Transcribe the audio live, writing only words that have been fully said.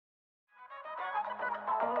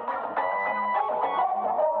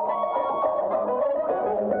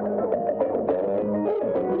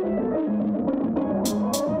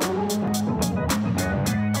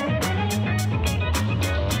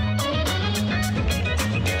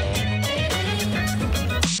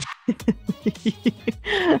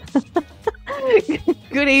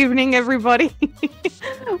Good evening, everybody.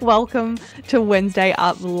 Welcome to Wednesday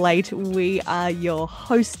Up Late. We are your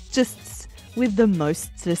hostess with the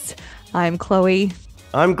mostest. I'm Chloe.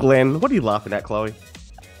 I'm Glenn. What are you laughing at, Chloe?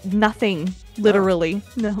 Nothing. Literally.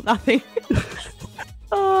 No, nothing.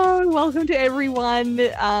 Oh, welcome to everyone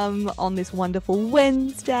on this wonderful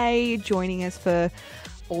Wednesday, joining us for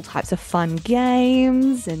all types of fun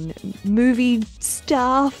games and movie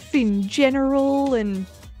stuff in general and,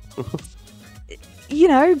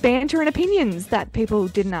 banter and opinions that people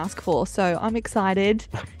didn't ask for. So I'm excited.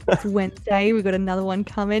 It's Wednesday. We've got another one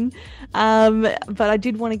coming. But I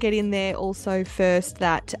did want to get in there also first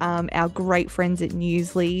that our great friends at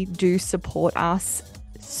Newsly do support us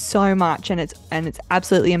so much, and it's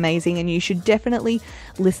absolutely amazing, and you should definitely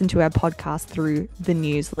listen to our podcast through the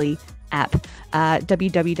Newsly app,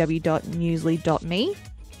 www.newsly.me.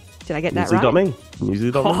 Did I get that right? Newsly.me.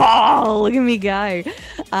 Newsly.me. Oh, look at me go.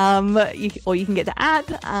 Or you can get the app.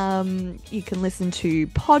 You can listen to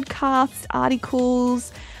podcasts,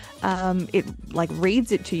 articles. It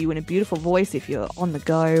reads it to you in a beautiful voice if you're on the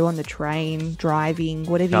go, on the train, driving,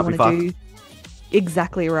 whatever you want to do.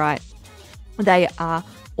 Exactly right. They are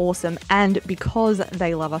awesome, and because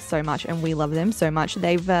they love us so much and we love them so much,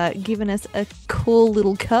 they've given us a cool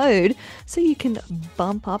little code so you can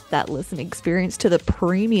bump up that listen experience to the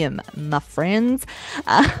premium, my friends.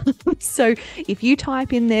 So if you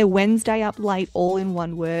type in there Wednesday Up Late, all in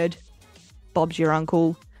one word, Bob's your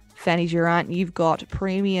uncle, Fanny's your aunt, you've got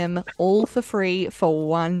premium all for free for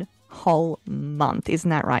 1 whole month. Isn't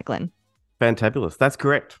that right, Glenn? Fantabulous. That's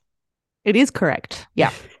correct. It is correct.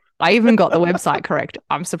 Yeah. I even got the website correct.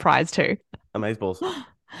 I'm surprised too. Amazeballs.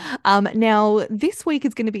 Now, this week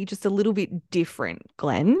is going to be just a little bit different,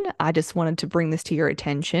 Glenn. I just wanted to bring this to your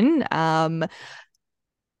attention. We're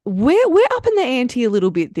up in the ante a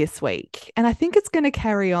little bit this week, and I think it's going to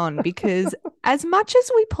carry on because as much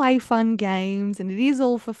as we play fun games and it is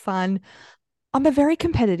all for fun, I'm a very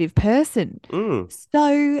competitive person.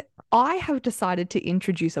 So I have decided to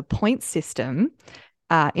introduce a point system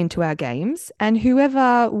into our games, and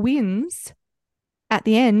whoever wins at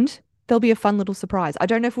the end, there'll be a fun little surprise. I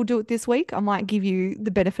don't know if we'll do it this week. I might give you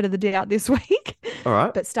the benefit of the doubt this week. All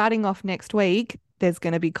right. But starting off next week, there's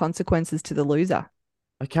going to be consequences to the loser.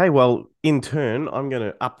 Okay, well, in turn, I'm going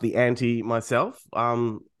to up the ante myself.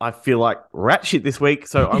 I feel like rat shit this week,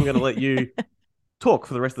 so I'm going to let you talk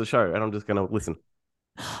for the rest of the show, and I'm just going to listen.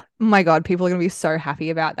 My God, people are going to be so happy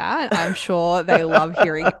about that. I'm sure they love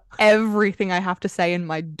hearing everything I have to say in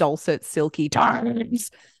my dulcet, silky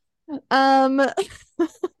tones. I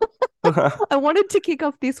wanted to kick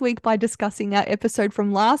off this week by discussing our episode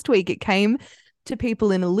from last week. It came to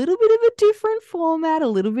people in a little bit of a different format, a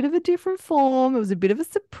little bit of a different form. It was a bit of a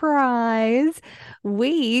surprise.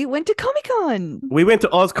 We went to Comic-Con. We went to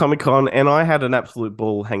Oz Comic-Con, and I had an absolute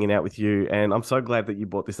ball hanging out with you, and I'm so glad that you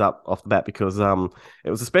brought this up off the bat because it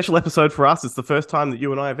was a special episode for us. It's the first time that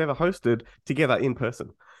you and I have ever hosted together in person.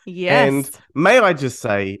 Yes. And may I just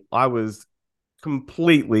say, I was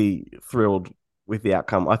completely thrilled with the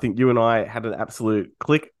outcome. I think you and I had an absolute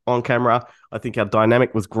click on camera. I think our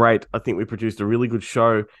dynamic was great. I think we produced a really good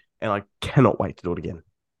show, and I cannot wait to do it again.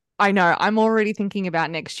 I know. I'm already thinking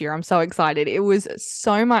about next year. I'm so excited. It was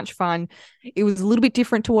so much fun. It was a little bit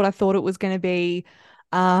different to what I thought it was going to be.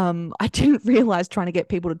 I didn't realize trying to get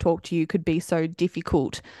people to talk to you could be so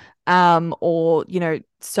difficult. Or,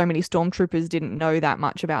 so many stormtroopers didn't know that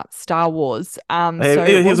much about Star Wars. He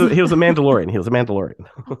was a Mandalorian. He was a Mandalorian.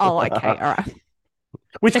 Oh, okay. All right.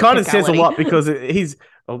 Which kind of says a lot because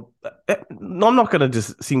I'm not going to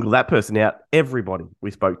just single that person out. Everybody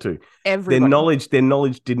we spoke to, their knowledge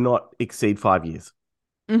did not exceed 5 years.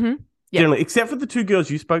 Mm-hmm. Yep. Generally, except for the two girls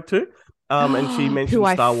you spoke to, and she mentioned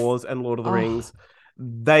Star Wars and Lord of the Rings.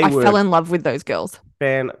 I fell in love with those girls.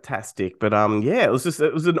 Fantastic, but it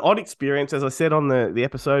was an odd experience. As I said on the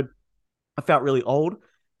episode, I felt really old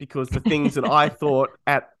because the things that I thought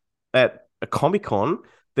at a Comic-Con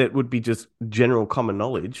that would be just general common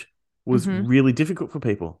knowledge was really difficult for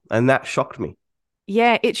people. And that shocked me.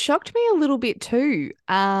 Yeah, it shocked me a little bit too.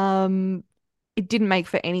 It didn't make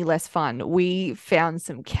for any less fun. We found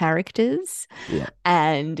some characters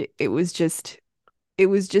and it was just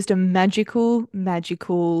a magical,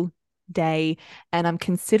 magical day. And I'm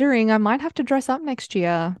considering I might have to dress up next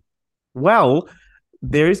year. Well,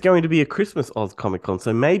 there is going to be a Christmas Oz Comic Con,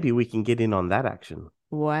 so maybe we can get in on that action.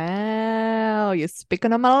 Wow, you're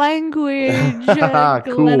speaking of my language.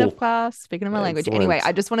 Cool. Speaking of my language. Anyway,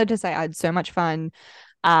 I just wanted to say I had so much fun.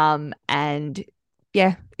 And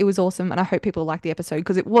yeah, it was awesome. And I hope people like the episode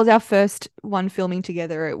because it was our first one filming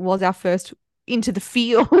together. It was our first into the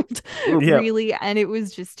field, Yeah. really. And it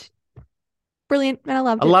was just brilliant. And I I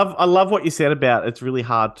loved it. love I love what you said about it's really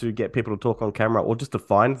hard to get people to talk on camera or just to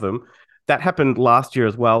find them. That happened last year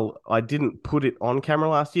as well. I didn't put it on camera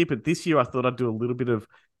last year, but this year I thought I'd do a little bit of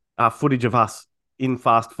footage of us in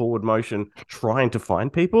fast forward motion trying to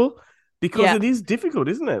find people because Yeah. it is difficult,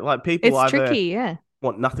 isn't it? Like people It's either tricky. Yeah.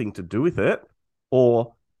 want nothing to do with it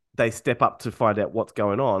or they step up to find out what's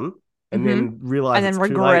going on and Mm-hmm. then realize And then it's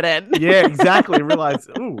too late. regret it. Yeah, exactly. Realize,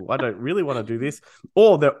 oh, I don't really want to do this.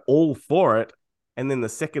 Or they're all for it. And then the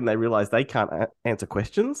second they realize they can't answer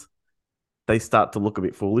questions, they start to look a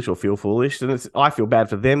bit foolish or feel foolish. And I feel bad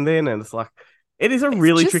for them then. And it's like, it is a It's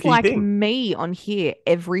really just tricky like thing. me on here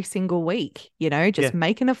every single week, Yeah. just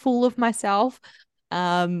making a fool of myself.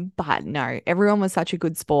 But no, everyone was such a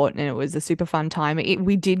good sport and it was a super fun time.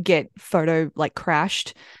 We did get photo like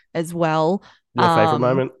crashed as well. Your favorite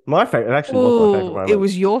moment? My favorite, it actually was my favorite It moment.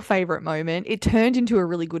 was your favorite moment. It turned into a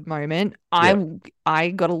really good moment. Yeah. I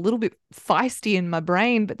got a little bit feisty in my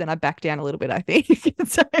brain, but then I backed down a little bit, I think.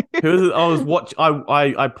 So I was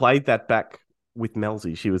I played that back with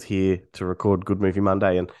Melzy. She was here to record Good Movie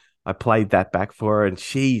Monday, and I played that back for her, and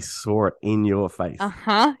she saw it in your face.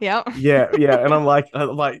 Yep. Yeah, and I'm like,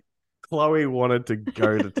 Chloe wanted to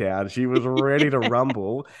go to town. She was ready to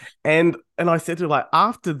rumble, and I said to her like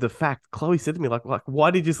after the fact, Chloe said to me like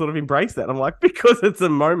why did you sort of embrace that? I'm like because it's a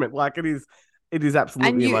moment, like it is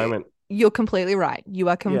absolutely a moment. You're completely right. You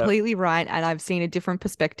are Yeah. completely right. And I've seen a different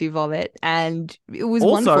perspective of it. And it was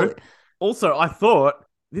Also, wonderful. also, I thought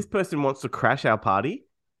this person wants to crash our party.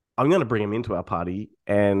 I'm going to bring him into our party,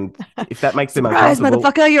 and if that makes them Surprise,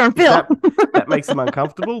 uncomfortable, motherfucker, you're on if film. that makes them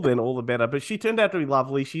uncomfortable, then all the better. But she turned out to be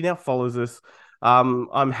lovely. She now follows us.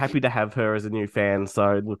 I'm happy to have her as a new fan.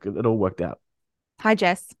 So look, it all worked out. Hi,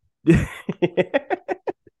 Jess.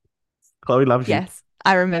 Chloe loves you. Yes,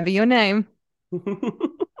 I remember your name.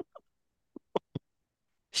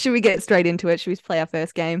 Should we get straight into it? Should we play our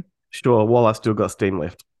first game? Sure. While I still got steam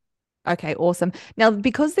left. Okay, awesome. Now,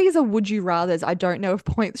 because these are would you rathers, I don't know if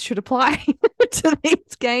points should apply to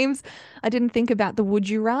these games. I didn't think about the would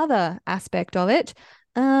you rather aspect of it.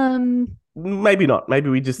 Maybe not. Maybe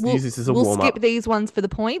we just use this as a we'll warm skip up. these ones for the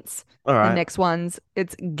points. All The right. next ones,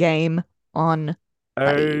 it's game on,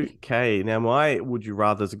 buddy. Okay. Now my would you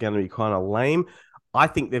rather's are going to be kind of lame. I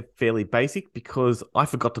think they're fairly basic because I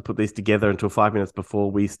forgot to put these together until 5 minutes before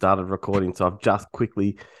we started recording. So I've just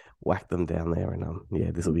quickly whacked them down there, and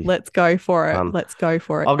yeah, this will be. Let's go for it. fun. Let's go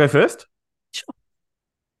for it. I'll go first. Sure.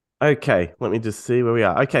 Okay, let me just see where we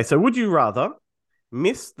are. Okay, so would you rather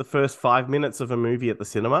miss the first 5 minutes of a movie at the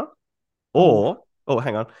cinema, or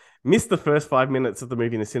hang on, miss the first 5 minutes of the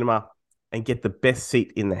movie in the cinema and get the best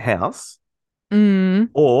seat in the house,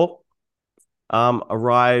 or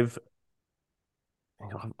arrive.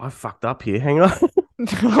 Hang on, I fucked up here. Hang on. I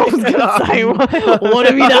was gonna say, what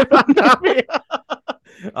have you done?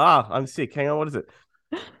 I'm sick. Hang on, what is it?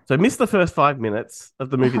 So miss the first 5 minutes of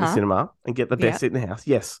the movie at the cinema and get the best seat in the house.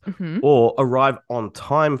 Yes. Mm-hmm. Or arrive on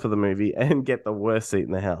time for the movie and get the worst seat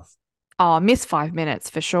in the house. Oh, miss 5 minutes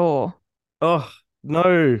for sure. Oh,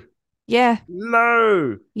 no. Yeah.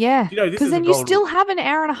 No. Yeah. You know, because then you still have an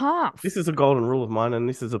hour and a half. This is a golden rule of mine, and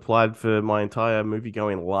this is applied for my entire movie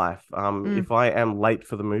going life. If I am late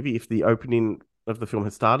for the movie, if the opening of the film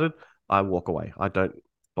has started, I walk away. I don't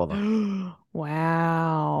bother.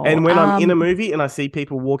 Wow. And when I'm in a movie and I see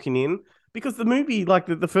people walking in, because the movie, like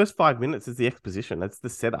the first 5 minutes is the exposition. It's the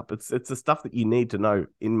setup. It's the stuff that you need to know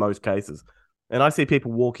in most cases. And I see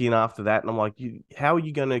people walk in after that, and I'm like, how are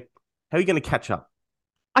you gonna catch up?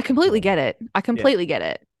 I completely get it. Get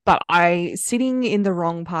it. But sitting in the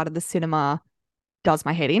wrong part of the cinema does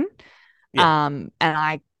my head in. Yeah.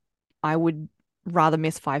 And I would rather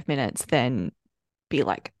miss 5 minutes than be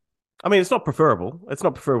like. I mean, it's not preferable.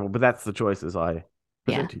 But that's the choices I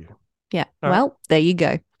present to you. Yeah. All well, right. There you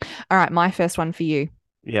go. All right. My first one for you.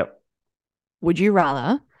 Yep. Would you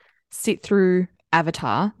rather sit through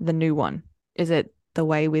Avatar, the new one? Is it The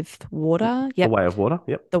Way with Water? Yep. The Way of Water.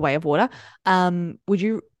 Yep. The Way of Water. Would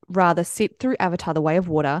you rather sit through Avatar, The Way of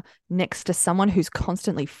Water next to someone who's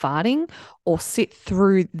constantly farting, or sit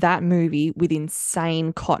through that movie with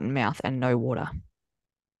insane cotton mouth and no water?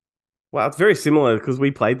 Well, it's very similar because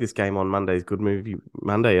we played this game on Monday's Good Movie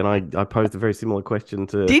Monday, and I posed a very similar question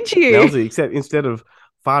to Did you? Melzy, except instead of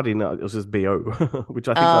farting, it was just BO, which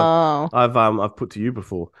I think I've put to you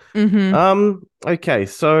before. Mm-hmm. Okay,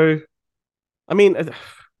 so I mean,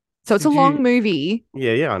 so it's a long movie.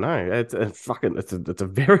 Yeah, I know. It's a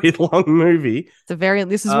very long movie.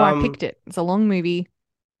 This is why I picked it. It's a long movie.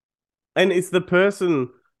 And it's the person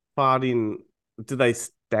farting. Do they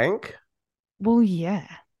stank? Well, yeah.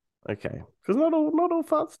 Okay, because not all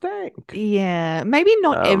farts stink. Yeah, maybe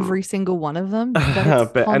not Um, every single one of them, but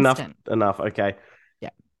it's but constant. enough. Okay, Yeah.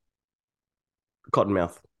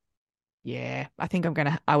 Cottonmouth. Yeah, I think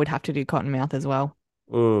I would have to do Cottonmouth as well.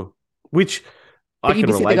 Mm. Which I But you'd can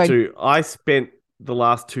be sitting relate there to. I spent the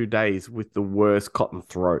last 2 days with the worst cotton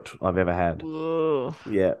throat I've ever had. going, ugh.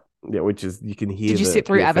 Yeah, yeah. Which is you can hear Did you sit the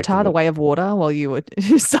through effect of Avatar: The it. Way of Water while you were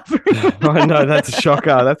suffering from I know that? that's a shocker.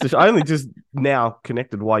 I only just now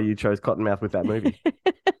connected why you chose Cottonmouth with that movie.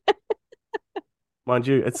 Mind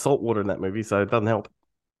you, it's salt water in that movie, so it doesn't help.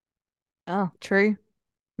 Oh, true.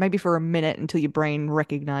 Maybe for a minute until your brain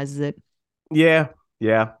recognizes it. Yeah,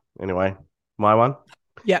 yeah. Anyway, my one.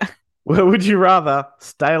 Yeah. Well, would you rather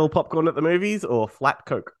stale popcorn at the movies or flat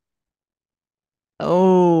Coke?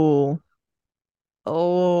 Oh,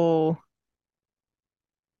 oh.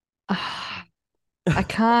 Ah, I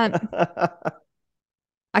can't.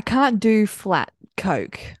 I can't do flat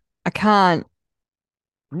Coke. I can't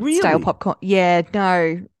stale Really? popcorn. Yeah,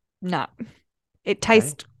 no, no. It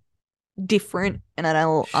Okay, tastes different, and I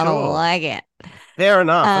don't sure. like it. Fair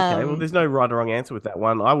enough. Okay, well, Um, there's no right or wrong answer with that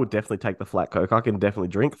one. I would definitely take the flat Coke. I can definitely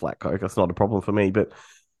drink flat Coke. That's not a problem for me. But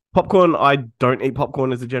popcorn, I don't eat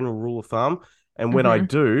popcorn as a general rule of thumb. And when I mhm,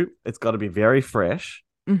 do, it's got to be very fresh.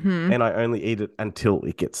 mhm. And I only eat it until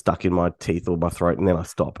it gets stuck in my teeth or my throat, and then I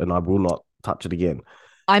stop, and I will not touch it again.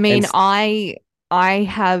 I And mean, I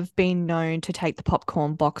have been known to take the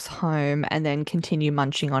popcorn box home and then continue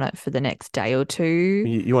munching on it for the next day or two.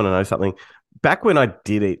 you want to know something? Back when I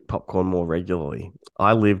did eat popcorn more regularly,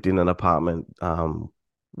 I lived in an apartment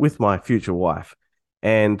with my future wife,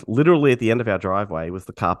 and literally at the end of our driveway was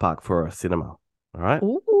the car park for a cinema. All right.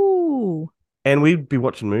 Ooh, And we'd be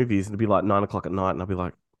watching movies, and it'd be like 9 o'clock at night, and I'd be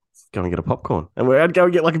like, let's go and get a popcorn. And I'd go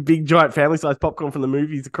and get like a big, giant family size popcorn from the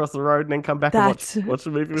movies across the road, and then come back and that's watch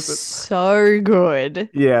the movie with it. so good.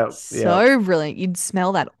 Yeah, yeah, So brilliant. You'd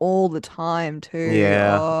smell that all the time too.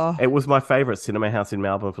 yeah. Oh, It was my favorite cinema house in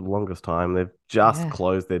Melbourne for the longest time. They've just yeah.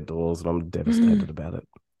 closed their doors, and I'm devastated about it.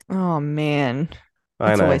 Oh man, I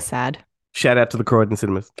that's know. always sad. Shout out to the Croydon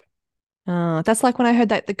cinemas. That's like when I heard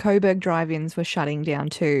that the Coburg drive-ins were shutting down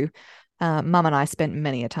too. Mum and I spent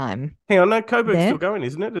many a time Hang on, no, Coburg's there. still going,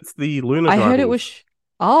 isn't it? It's the Luna I heard it was. drive-ins.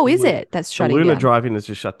 Oh, The, is Lu- it? That's the shutting Luna down. drive-in has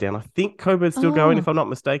just shut down. I think Coburg's still going, if Oh, I'm not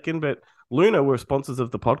mistaken. But Luna were sponsors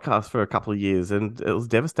of the podcast for a couple of years, and it was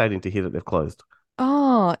devastating to hear that they've closed.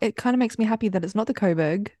 oh, it kind of makes me happy that it's not the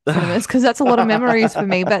Coburg cinemas because that's a lot of memories for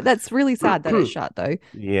me. But that's really sad that it's shut though.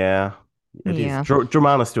 Yeah, it is. Yeah,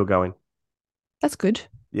 Dramana's still going. that's good.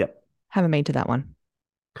 Yep. Haven't been to that one.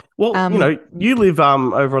 Well, Um, you live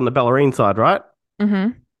over on the Bellarine side, right? mm-hmm.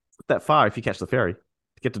 Not that far if you catch the ferry to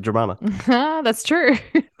get to Dramana. That's true.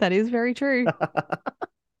 That is very true.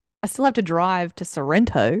 I still have to drive to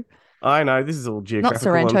Sorrento, I know this is all not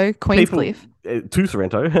geographical, and Sorrento, people Queenscliff. to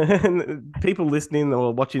Sorrento and people listening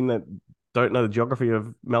or watching that don't know the geography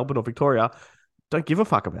of Melbourne or Victoria don't give a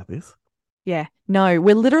fuck about this. Yeah, no,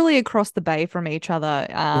 we're literally across the bay from each other.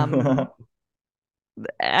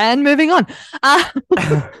 And moving on. Uh,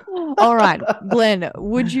 all right, Glenn,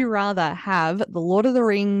 would you rather have the Lord of the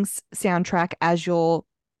Rings soundtrack as your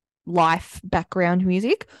life background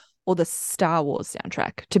music or the Star Wars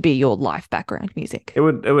soundtrack to be your life background music? It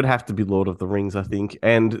would have to be Lord of the Rings, I think,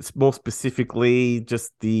 and more specifically,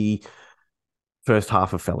 just the first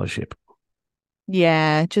half of Fellowship.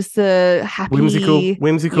 Yeah, just the happy.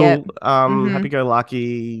 Yep. Mm-hmm.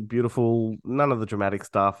 Happy-go-lucky, beautiful. None of the dramatic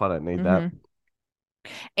stuff. I don't need that. Mm-hmm.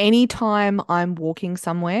 Anytime I'm walking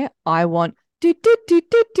somewhere, I want to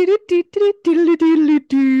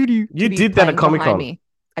You be did that at playing Comic behind Con, me.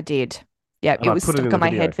 I did. Yeah, and it I was put it in stuck the on my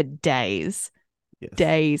video. head for days. Yes.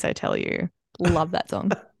 Days, I tell you. Love that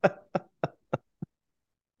song.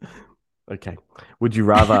 Okay. Would you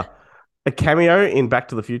rather a cameo in Back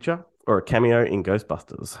to the Future or a cameo in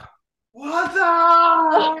Ghostbusters? What the?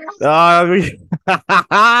 Oh,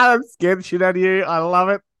 that scared the shit out of you. I love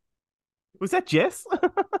it. Was that Jess?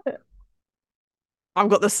 I've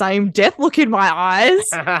got the same death look in my eyes.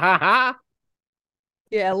 Out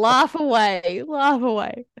Yeah, laugh away. Laugh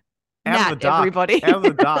away. of the Nat, dark. everybody. Out of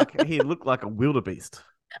the dark. He looked like a wildebeest.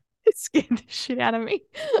 It scared the shit out of me.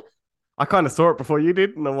 I kind of saw it before you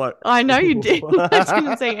did, and I'm like, I know you did. I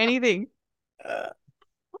didn't say anything. I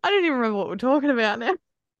don't even remember what we're talking about now.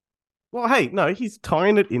 well, hey, no, he's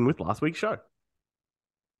tying it in with last week's show.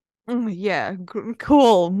 Yeah,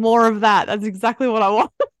 cool. More of that. That's exactly what I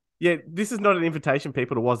want. Yeah, this is not an invitation,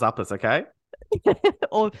 people, to was up us, okay?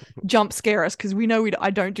 Or jump scare us because we know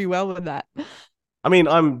I don't do well with that. I mean,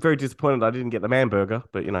 I'm very disappointed I didn't get the man burger,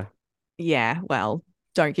 but Yeah, well,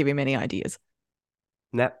 don't give him any ideas.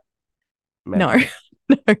 Nat, man No. burger.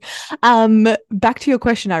 No. Back to your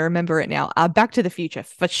question. I remember it now. Back to the Future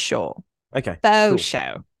for sure. Okay, For cool.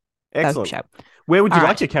 sure. For Excellent. sure. Where would you All like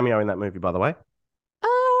right. your cameo in that movie, by the way? Um,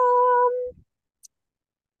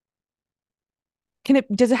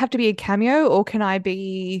 does it have to be a cameo or The can I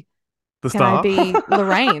star? be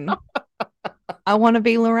Lorraine? I want to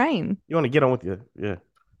be Lorraine. You want to get on with your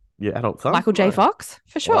adult son? Michael J. No. Fox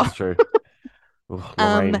for Well, sure. that's true. Oh,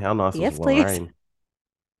 Lorraine, how nice was Yes, please. Lorraine?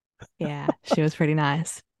 Yeah, she was pretty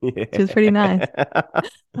nice. She was pretty nice.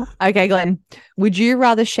 Yeah. Okay, Glenn, would you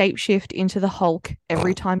rather shapeshift into the Hulk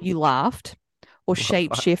every time you laughed or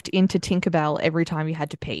shapeshift into Tinkerbell every time you had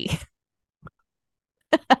to pee?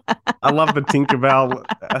 I love the Tinkerbell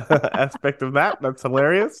aspect of that. That's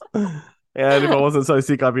hilarious. And if I wasn't so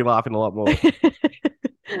sick, I'd be laughing a lot more.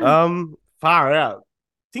 Far out.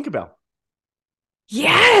 Tinkerbell.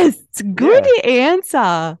 Yes, good Yeah.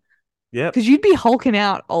 answer. Yep. Because you'd be hulking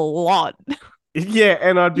out a lot. Yeah,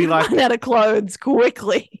 and I'd be You'd like, run out of clothes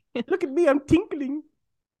quickly. look at me, I'm tinkling.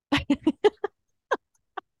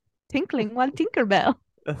 Tinkling while Tinkerbell.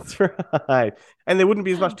 That's right. And there wouldn't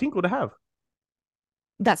be as much tinkle to have.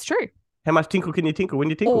 That's true. How much tinkle can you tinkle when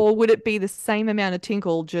you tinkle? Or would it be the same amount of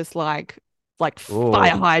tinkle, just like fire Oh,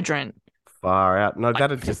 hydrant? far out. No, Like,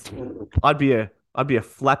 that'd just I'd be a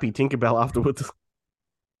flappy Tinkerbell afterwards.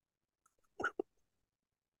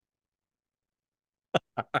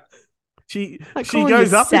 I She call you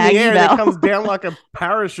goes up in the Saggy air and then Bell. comes down like a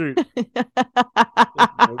parachute.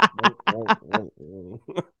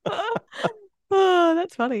 Oh,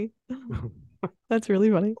 that's funny. That's really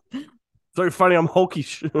funny. So funny, I'm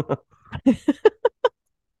hulkish.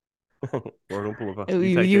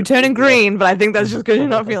 You turning green, but I think that's just because you're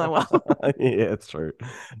not feeling well. Yeah, it's true.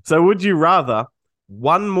 So, would you rather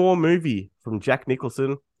one more movie from Jack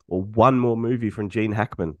Nicholson or one more movie from Gene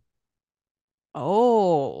Hackman?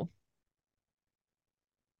 Oh.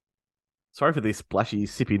 Sorry for these splashy,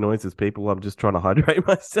 sippy noises, people. I'm just trying to hydrate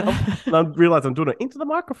myself. And I realize I'm doing it into the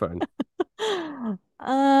microphone.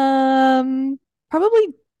 Probably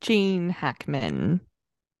Gene Hackman.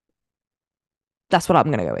 That's what I'm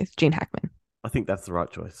gonna go with. Gene Hackman. I think that's the right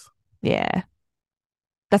choice. Yeah.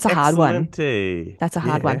 That's a hard one. Excellent. That's a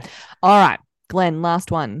hard one. Yeah. All right, Glenn,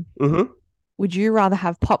 last one. Mm-hmm. Would you rather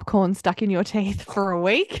have popcorn stuck in your teeth for a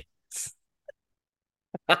week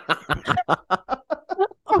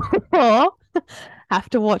or have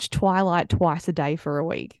to watch Twilight twice a day for a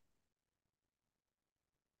week?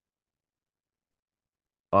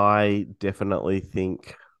 I definitely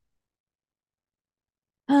think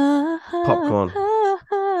popcorn.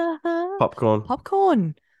 Popcorn.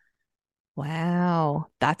 Popcorn. Wow.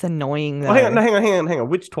 That's annoying Oh, hang on, though. no, hang on.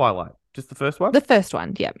 Which Twilight? Just the first one? The first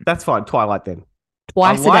one, yeah. That's fine. Twilight then.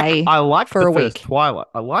 Twice a day I like for the a first week. Twilight.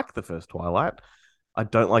 I like the first Twilight. I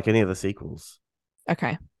don't like any of the sequels.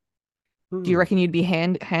 Okay. Do you Hmm. reckon you'd be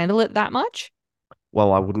handle it that much?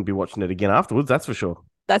 Well, I wouldn't be watching it again afterwards, that's for sure.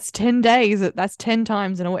 That's 10 days. That's 10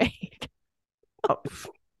 times in a week. Oh,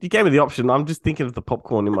 you gave me the option. I'm just thinking of the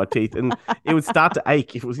popcorn in my teeth, and it would start to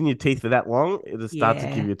ache if it was in your teeth for that long. It would start to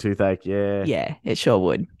give Yeah. you a toothache. Yeah. Yeah, it sure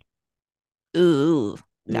would. Ooh.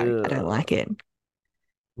 No, I don't Ugh. like it.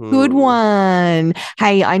 Good one.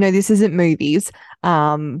 Hey, I know this isn't movies,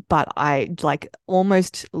 but I like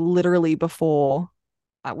almost literally before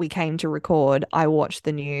we came to record, I watched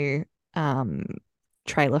the new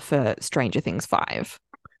trailer for Stranger Things 5.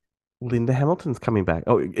 Linda Hamilton's coming back.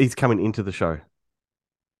 Oh, he's coming into the show.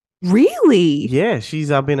 Really? Yeah, she's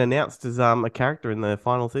been announced as a character in the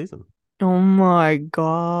final season. Oh my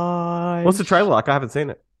god. What's the trailer like? I haven't seen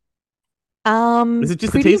it. Is it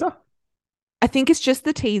just a teaser? I think it's just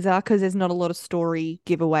the teaser because there's not a lot of story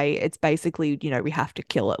giveaway. It's basically, we have to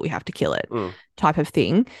kill it type of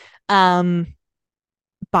thing.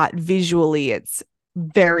 But visually it's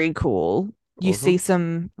very cool. You see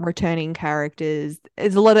some returning characters.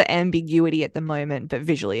 There's a lot of ambiguity at the moment, but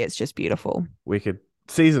visually it's just beautiful. Wicked.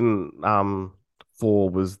 Season 4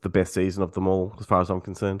 was the best season of them all, as far as I'm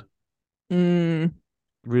concerned.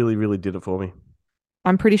 Really, really did it for me.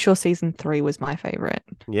 I'm pretty sure season 3 was my favorite.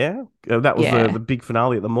 Yeah, that was the big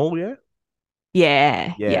finale at the mall. Yeah.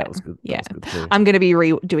 Yeah, That was good. Yeah, that was good too. I'm going to be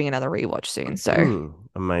doing another rewatch soon, so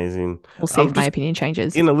amazing. We'll see if my opinion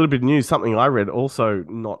changes. In a little bit of news, something I read, also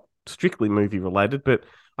not strictly movie related, but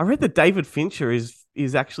I read that David Fincher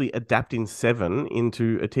is actually adapting Seven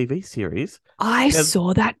into a TV series. I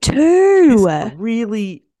saw that too. This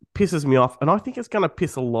really pisses me off, and I think it's going to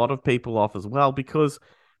piss a lot of people off as well because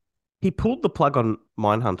he pulled the plug on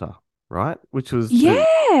Mindhunter, right? Which was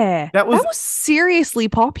that was seriously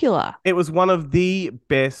popular. It was one of the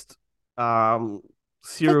best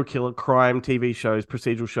serial killer crime TV shows,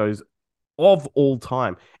 procedural shows of all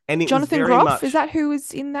time. And it was Jonathan very Groff, is much, that who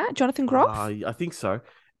was in that? Jonathan Groff? I think so,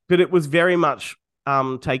 but it was very much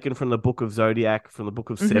taken from the Book of Zodiac, from the Book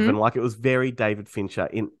of Mm-hmm. Seven. Like it was very David Fincher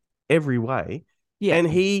in every way. Yeah. And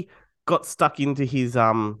he got stuck into his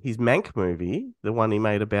Mank movie, the one he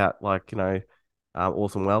made about like,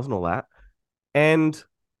 Orson Welles and all that, and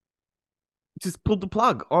just pulled the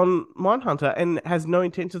plug on Mindhunter and has no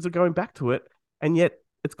intentions of going back to it. And yet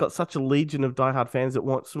it's got such a legion of diehard fans that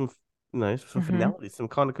want some Mm-hmm. finality, some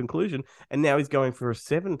kind of conclusion. And now he's going for a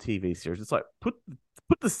Seven TV series. It's like put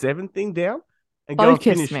the Seven thing down and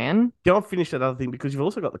Focus, man. go and finish that other thing, because you've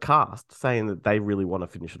also got the cast saying that they really want to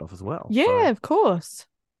finish it off as well. Yeah, So of course.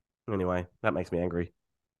 anyway, that makes me angry.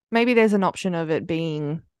 Maybe there's an option of it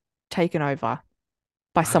being taken over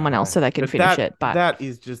by I don't someone else know. so they can But finish it. But that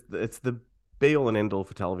is just, it's the be all and end all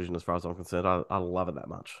for television as far as I'm concerned. I love it that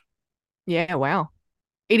much. yeah, wow.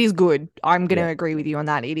 It is good. I'm going Yeah. to agree with you on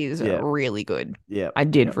that. It is Yeah. really good. Yeah. I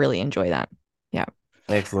did Yeah. really enjoy that. Yeah.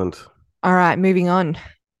 Excellent. All right, moving on.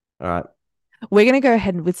 All right. We're going to go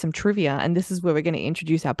ahead with some trivia, and this is where we're going to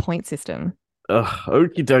introduce our point system.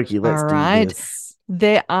 Okie dokie. Let's All do right. this.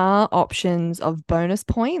 There are options of bonus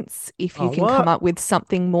points if you Oh, can come what? up with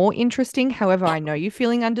something more interesting. However, I know you're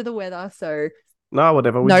feeling under the weather, so No,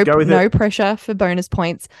 whatever. We no just go with no it. pressure for bonus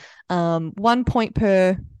points. 1 point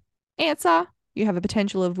per answer. You have a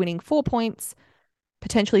potential of winning 4 points,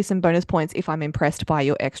 potentially some bonus points if I'm impressed by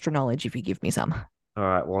your extra knowledge if you give me some. All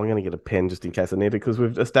right. Well, I'm going to get a pen just in case I need it, because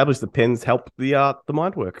we've established the pens help the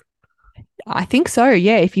mind work. I think so.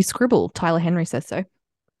 Yeah, if you scribble, Tyler Henry says so.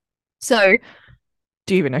 So,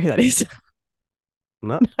 do you even know who that is?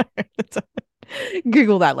 No.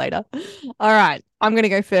 Google that later. All right. I'm going to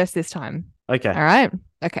go first this time. Okay. All right.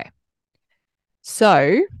 Okay.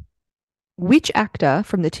 So, which actor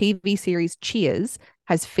from the TV series Cheers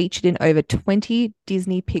has featured in over 20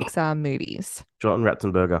 Disney Pixar movies? John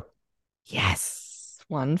Ratzenberger. Yes.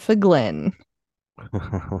 One for Glenn. Do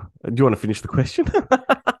you want to finish the question?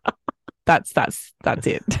 That's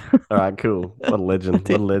it. All right, cool. What a legend.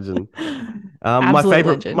 What a legend. Absolute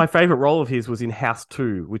legend. My favorite role of his was in House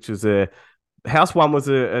 2, which was House 1 was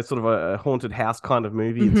a sort of a haunted house kind of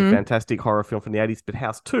movie. It's a fantastic horror film from the 80s, but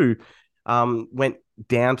House 2 went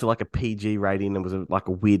down to like a PG rating and was like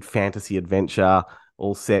a weird fantasy adventure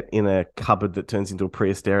all set in a cupboard that turns into a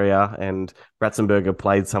Prius area, and Ratzenberger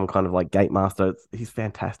played some kind of like gate master. He's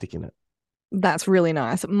fantastic in it. That's really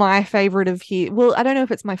nice. My favorite of his, well, I don't know if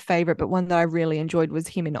it's my favorite, but one that I really enjoyed was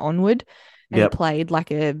him in Onward, and he played like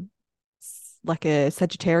a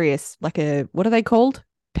Sagittarius, like a, what are they called?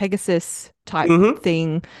 Pegasus type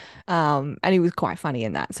thing. And he was quite funny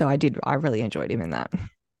in that. So I really enjoyed him in that.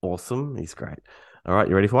 Awesome. He's great. All right,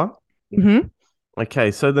 you ready for one? Mm-hmm.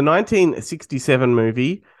 Okay, so the 1967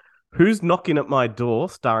 movie Who's Knocking at My Door,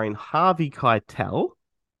 starring Harvey Keitel,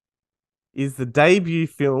 is the debut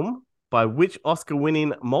film by which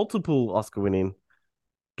multiple Oscar-winning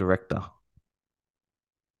director?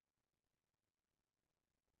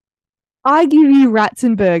 I give you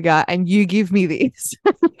Ratzenberger and you give me this.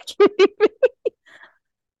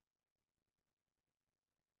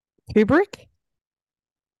 Kubrick?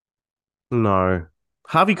 No.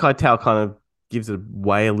 Harvey Keitel kind of gives it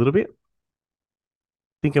away a little bit.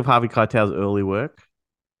 Think of Harvey Keitel's early work.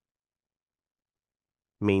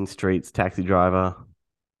 Mean Streets, Taxi Driver.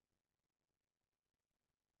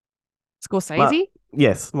 Scorsese?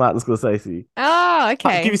 Yes, Martin Scorsese. Oh,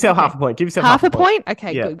 okay. Give yourself okay. half a point. Give yourself half a point?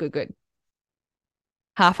 Okay, yeah. good.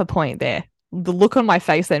 Half a point there. The look on my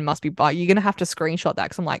face then must be, you're going to have to screenshot that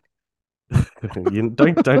because I'm like, you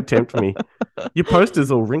don't tempt me. Your poster's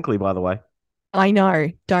all wrinkly, by the way. I know.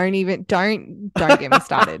 Don't get me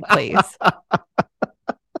started, please.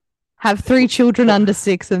 Have 3 children under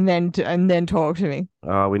 6 and then talk to me.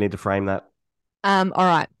 Oh, we need to frame that. All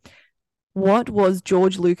right. What was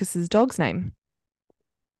George Lucas's dog's name?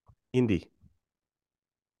 Indy.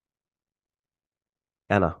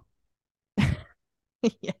 Anna.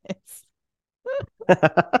 Yes.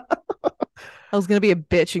 I was going to be a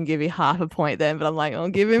bitch and give you half a point then, but I'm like, I'll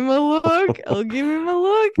give him a look.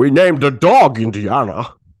 We named a dog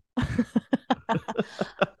Indiana.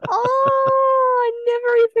 Oh, I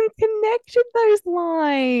never even connected those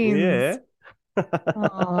lines.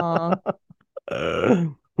 Yeah.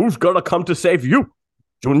 Who's gonna come to save you,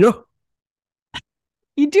 Junior?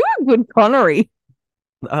 You do a good Connery.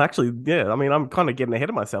 Actually, yeah. I mean, I'm kind of getting ahead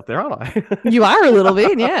of myself there, aren't I? You are a little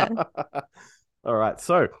bit, yeah. All right.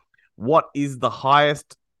 So, what is the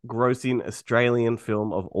highest grossing Australian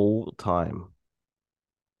film of all time?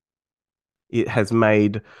 It has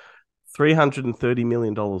made $330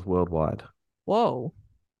 million worldwide. Whoa.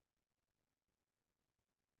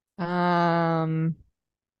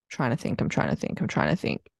 Trying to think. I'm trying to think. I'm trying to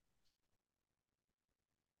think.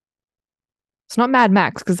 It's not Mad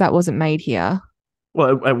Max because that wasn't made here.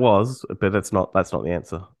 Well, it was, but that's not the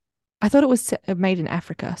answer. I thought it was made in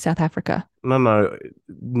Africa, South Africa. No, no,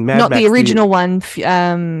 Mad Not the Max, original one,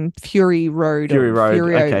 Fury Road Fury or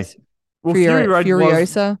Road. Okay, well, Fury Road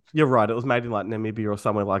was. Furiosa. You're right. It was made in like Namibia or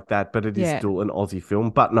somewhere like that, but it is Yeah. still an Aussie film.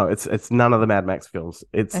 But no, it's none of the Mad Max films.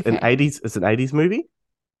 It's an Okay. 80s. It's an 80s movie.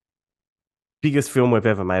 Biggest film we've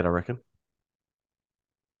ever made, I reckon.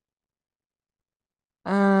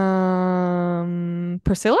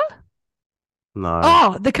 Priscilla? No,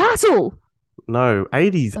 Oh, The Castle. no,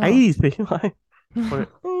 80s, Oh. 80s. Like,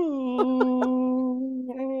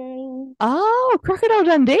 Oh, Crocodile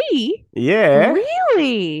Dundee. yeah,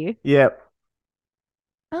 Really? yeah.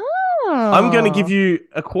 I'm going to give Oh. you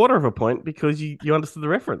a quarter of a point because you understood the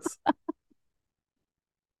reference.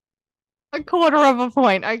 A quarter of a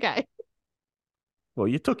point. Okay. Well,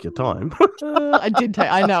 you took your time.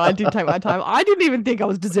 I know, I did take my time. I didn't even think I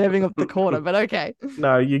was deserving of the quarter, but okay.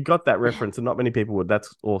 No, you got that reference, and not many people would.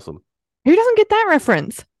 That's awesome. Who doesn't get that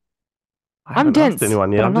reference? I I'm haven't asked dense,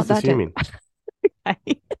 anyone yet. but I'm not just that dense. assuming.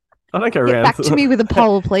 I don't go Get around. back to me with a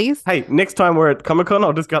poll, please. Hey, next time we're at Comic Con,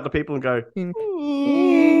 I'll just go up to people and go.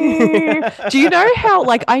 Do you know how,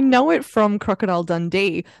 like, I know it from Crocodile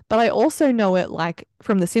Dundee, but I also know it, like,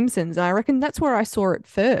 from The Simpsons. And I reckon that's where I saw it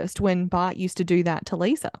first when Bart used to do that to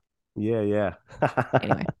Lisa. Yeah, yeah.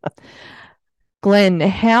 Anyway. Glenn,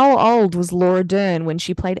 how old was Laura Dern when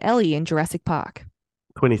she played Ellie in Jurassic Park?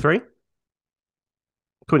 23?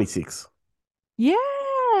 26.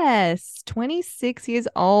 Yes, 26 years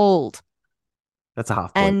old. That's a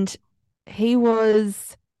half point. And he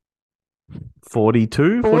was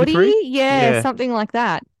 42, 40? 43? Yeah, something like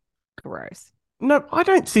that. Gross. No, I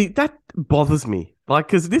don't see that bothers me. Like,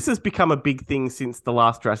 because this has become a big thing since the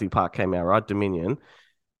last Jurassic Park came out, right? Dominion.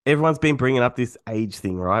 Everyone's been bringing up this age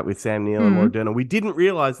thing, right? With Sam Neill and Laura Dern. And we didn't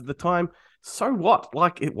realize at the time, so what?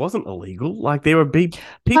 Like, it wasn't illegal. Like, there were people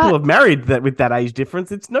have married that with that age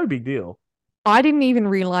difference. It's no big deal. I didn't even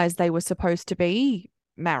realize they were supposed to be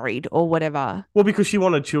married or whatever. Well, because she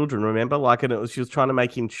wanted children, remember? Like, and she was trying to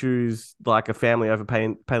make him choose like a family over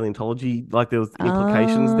paleontology. Like, there was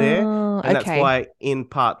implications there, and that's why in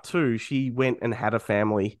part 2 she went and had a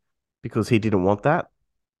family because he didn't want that.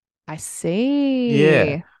 I see.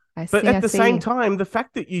 Yeah. But at the same time, the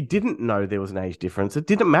fact that you didn't know there was an age difference, it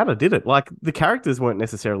didn't matter, did it? Like, the characters weren't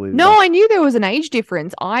necessarily. No, I knew there was an age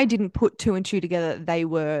difference. I didn't put 2 and 2 together that they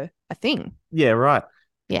were a thing. Yeah, right.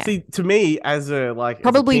 Yeah. See, to me, probably as a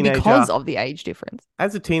teenager, because of the age difference.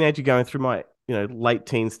 As a teenager going through my, late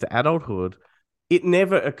teens to adulthood, it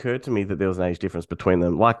never occurred to me that there was an age difference between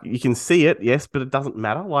them. Like, you can see it, yes, but it doesn't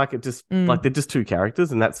matter. Like, it just like they're just two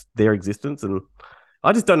characters, and that's their existence. And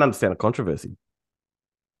I just don't understand the controversy.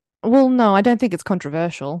 Well, no, I don't think it's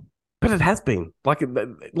controversial. But it has been. Like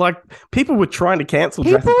people were trying to cancel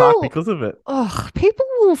Jurassic Park because of it. People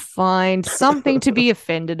will find something to be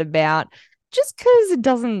offended about. Just because it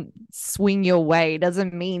doesn't swing your way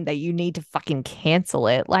doesn't mean that you need to fucking cancel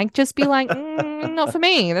it. Like, just be like, not for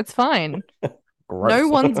me. That's fine. Gross. No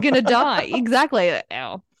one's going to die. Exactly.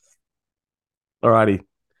 Ow. Alrighty.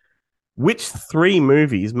 Which 3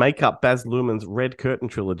 movies make up Baz Luhrmann's Red Curtain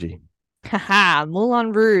trilogy? Haha,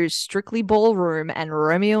 Moulin Rouge, Strictly Ballroom, and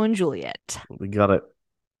Romeo and Juliet. We got it.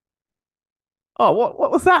 Oh,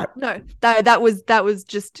 what was that? No, that was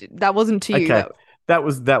just that wasn't to you. Okay, that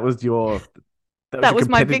was your. That was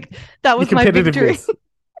my victory. That was my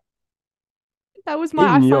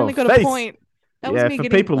I finally got a point. That was me for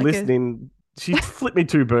getting, people like, listening, she flipped me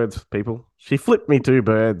 2 birds, people. She flipped me 2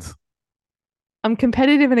 birds. I'm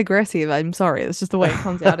competitive and aggressive. I'm sorry. It's just the way it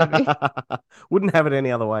comes out of me. Wouldn't have it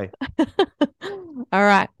any other way. All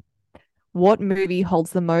right. What movie holds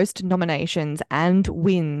the most nominations and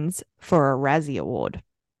wins for a Razzie Award?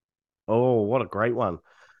 Oh, what a great one.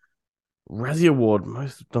 Razzie Award,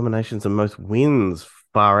 most nominations and most wins.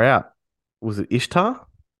 Far out. Was it Ishtar?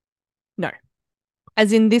 No.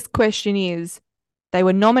 As in, this question is, they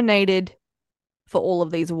were nominated for all of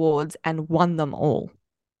these awards and won them all.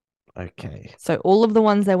 Okay. So all of the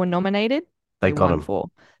ones they were nominated, they got won them for.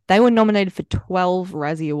 They were nominated for 12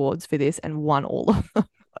 Razzie Awards for this and won all of them.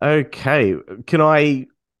 Okay. Can I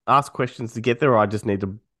ask questions to get there, or I just need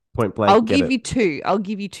to point blank I'll give you 2. I'll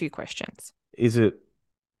give you 2 questions. Is it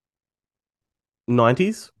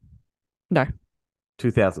 90s? No.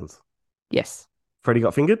 2000s? Yes. Freddy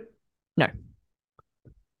Got Fingered? No.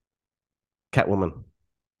 Catwoman?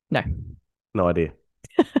 No. No idea.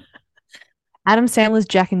 Adam Sandler's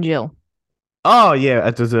Jack and Jill. Oh, yeah,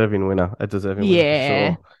 a deserving winner. A deserving winner,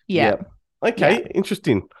 for sure. Yeah. Okay,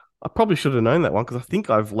 interesting. I probably should have known that one because I think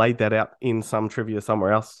I've laid that out in some trivia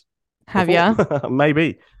somewhere else Have before. ya?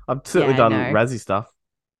 Maybe. I've certainly Yeah, done no. Razzie stuff.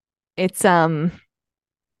 It's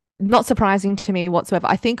not surprising to me whatsoever.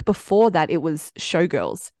 I think before that it was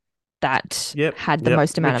Showgirls that Yep, had the yep.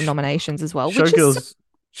 most amount of Which nominations as well, which is Showgirls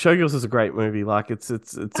Showgirls is a great movie. Like it's a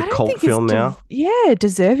I don't cult think it's film now. yeah,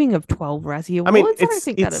 deserving of 12 Razzie I mean, Awards. I don't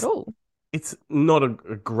think that at all. it's not a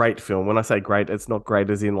great film. When I say great, it's not great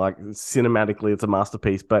as in like cinematically it's a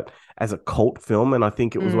masterpiece, but as a cult film, and I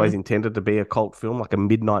think it was always Mm, intended to be a cult film, like a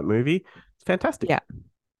midnight movie. It's fantastic. yeah.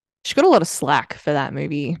 She got a lot of slack for that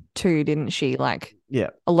movie too, didn't she? Like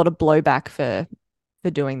Yeah. a lot of blowback for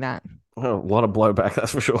doing that. Oh, a lot of blowback,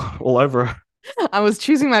 that's for sure. All over her. I was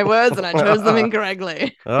choosing my words and I chose them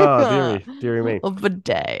incorrectly. Oh, dearie, dearie me. For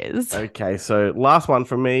days. Okay, so last one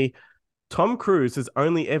from me. Tom Cruise has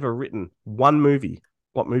only ever written one movie.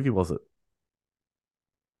 What movie was it?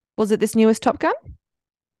 Was it this newest Top Gun?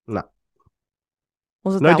 No.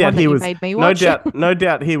 Was it No that doubt one that he you was made me watch? no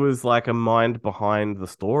doubt he was like a mind behind the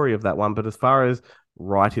story of that one. But as far as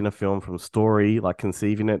writing a film from story, like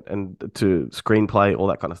conceiving it and to screenplay, all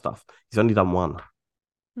that kind of stuff, he's only done one.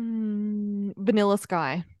 Vanilla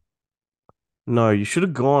Sky. No, you should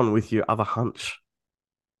have gone with your other hunch.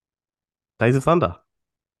 Days of Thunder.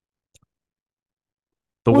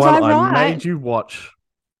 The Was one I I right? made you watch.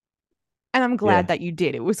 And I'm glad Yeah. that you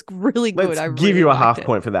did. It was really good. Let's I give really you a liked half it.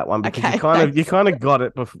 point for that one because Okay, you thanks. kind of got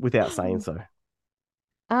it without saying so.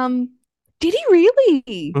 Did he really?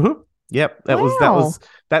 Mm-hmm. Yep, Wow.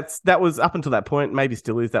 that was up until that point, maybe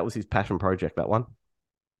still is. That was his passion project. That one,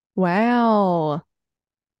 Wow.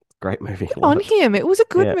 great movie, Good love on it. him. It was a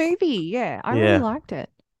good Yeah, movie. Yeah, I really yeah. liked it.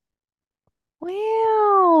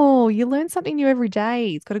 Wow. You learn something new every day.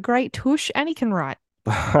 He's got a great tush and he can write.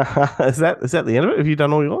 Is that the end of it? Have you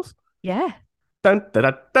done all yours? Yeah. Dun, da,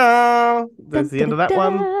 da, da. Dun, There's the da, end da, of that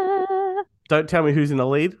one. da. Don't tell me who's in the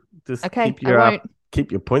lead. Just Okay, I won't.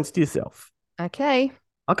 keep your points to yourself. Okay.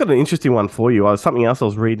 I got an interesting one for you. Something else I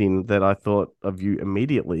was reading that I thought of you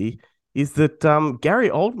immediately is that Gary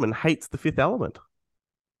Oldman hates The Fifth Element.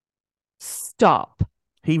 Stop.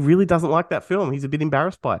 He really doesn't like that film. He's a bit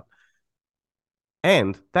embarrassed by it.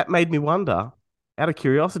 And that made me wonder, out of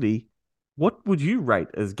curiosity, what would you rate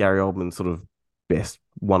as Gary Oldman's sort of best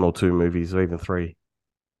one or two movies or even three?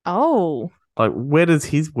 Oh, Like, where does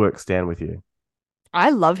his work stand with you? I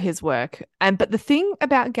love his work. And but the thing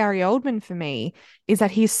about Gary Oldman for me is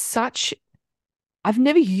that he's such I've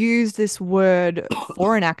never used this word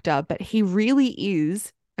for an actor, but he really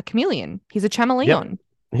is a chameleon. He's a Yep, chameleon.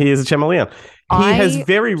 he is a chameleon. He has I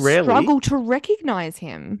very rarely, struggle to recognize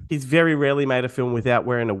him. he's very rarely made a film without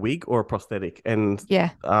wearing a wig or a prosthetic, and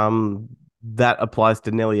Yeah. um, that applies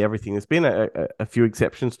to nearly everything. There's been a few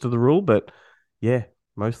exceptions to the rule, but yeah,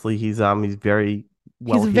 mostly he's very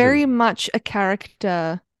well He's hidden. very much a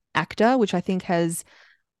character actor, which I think has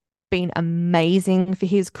been amazing for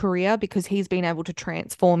his career because he's been able to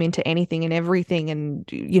transform into anything and everything.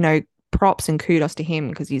 And, props and kudos to him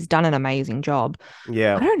because he's done an amazing job. I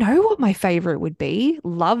Yeah, don't know what my favorite would be.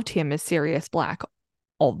 Loved him as Sirius Black,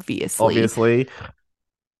 obviously. obviously.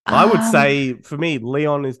 I would Um, say for me,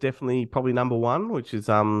 Leon is definitely probably number one, which is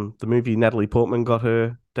the movie Natalie Portman got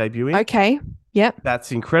her debut in. okay. Yep.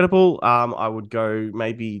 That's incredible. I would go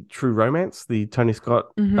maybe True Romance, the Tony Scott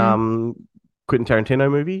Mm-hmm. Quentin Tarantino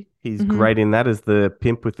movie. He's Mm-hmm. great in that as the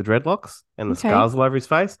pimp with the dreadlocks and the Okay. scars all over his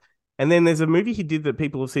face. And then there's a movie he did that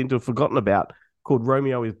people have seemed to have forgotten about called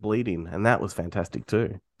Romeo is Bleeding, and that was fantastic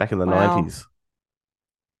too, back in the Wow. 90s.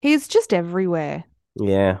 He's just everywhere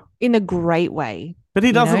Yeah. in a great way, But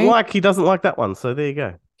you know? he doesn't like that one, so there you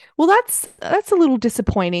go. Well, that's a little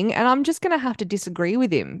disappointing, and I'm just gonna have to disagree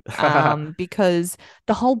with him. Because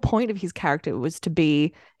the whole point of his character was to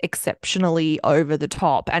be exceptionally over the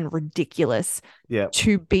top and ridiculous Yeah.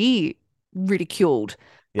 to be ridiculed.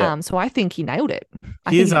 Yeah. So I think he nailed it.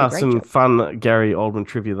 I think Here's he did a great some job. fun Gary Oldman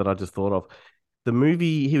trivia that I just thought of. The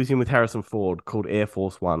movie he was in with Harrison Ford called Air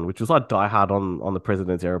Force One, which was like Die Hard on the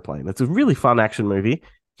president's airplane. It's a really fun action movie.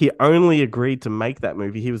 He only agreed to make that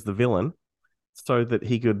movie. He was the villain so that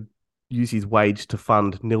he could use his wage to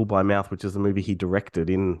fund Nil by Mouth, which is the movie he directed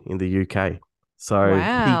in the UK. So he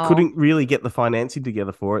Wow. couldn't really get the financing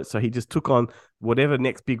together for it. So he just took on whatever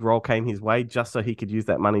next big role came his way just so he could use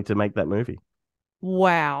that money to make that movie.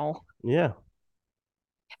 Wow. Yeah.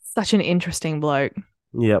 Such an interesting bloke.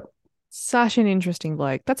 Yep. Such an interesting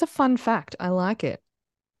bloke. That's a fun fact. I like it.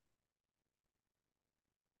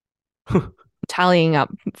 Tallying up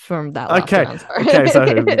from that last Okay. round. Okay. So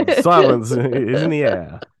Sorry. silence is in the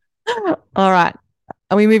air. All right.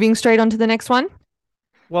 Are we moving straight on to the next one?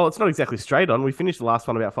 Well, it's not exactly straight on. We finished the last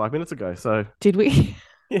one about 5 minutes ago. So Did we?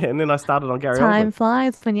 Yeah, and then I started on Gary Time Oldman.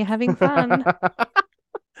 flies when you're having fun.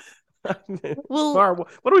 Well, Mara,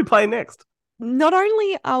 what are we playing next? not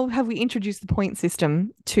only have we introduced the point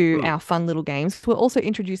system to Hmm, our fun little games, we're also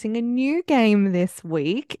introducing a new game this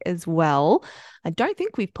week as well. I don't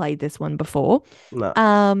think we've played this one before.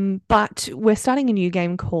 no. But we're starting a new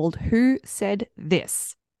game called Who Said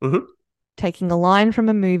This? Hmm. Taking a line from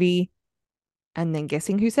a movie and then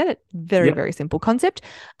guessing who said it. Very, Yep. very simple concept.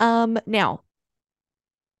 Now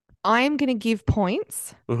I am going to give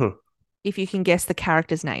points Hmm. if you can guess the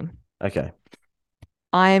character's name. Okay.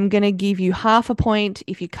 I am going to give you half a point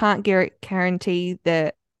if you can't guarantee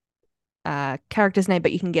the character's name,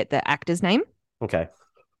 but you can get the actor's name. Okay.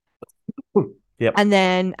 Yep. And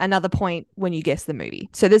then another point when you guess the movie.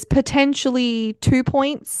 So there's potentially 2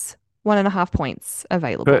 points, 1.5 points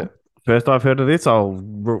available. First I've heard of this. I'll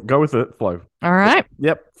go with it. Flow. All Yep. right.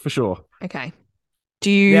 Yep, for sure. Okay.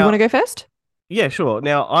 Do you want to Now, go first? yeah, sure.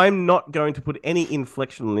 Now, I'm not going to put any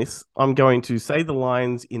inflection on this. I'm going to say the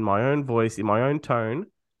lines in my own voice, in my own tone,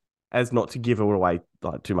 as not to give it away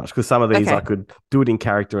like too much. Because some of these I Okay. could do it in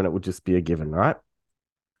character and it would just be a given, right?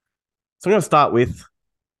 So I'm going to start with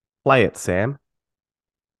play it, Sam.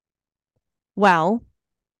 Well,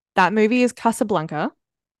 that movie is Casablanca.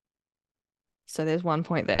 So there's 1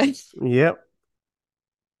 point there. Yep.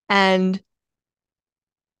 And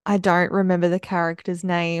I don't remember the character's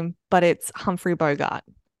name, but it's Humphrey Bogart.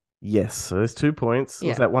 Yes. So there's 2 points. Was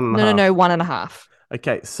Yeah. that one and a No, no, half? no, 1.5.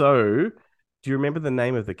 Okay. So do you remember the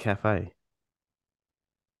name of the cafe?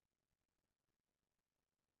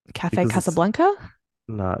 Cafe Because it's Casablanca?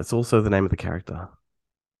 no, it's also the name of the character.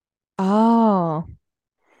 Oh,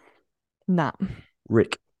 no.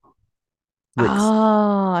 Rick. Rick's.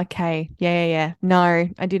 Oh, okay. Yeah, yeah, yeah. No,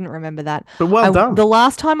 I didn't remember that. But well The done.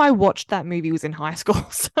 last time I watched that movie was in high school,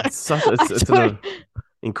 so It's such I it's an don't.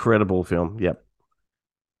 incredible film. Yep.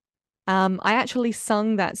 I actually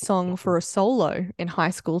sung that song for a solo in high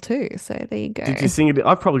school too. So there you go. Did you sing it?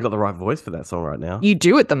 I've probably got the right voice for that song right now. You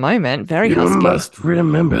do at the moment. Very You husky. must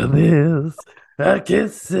remember this. A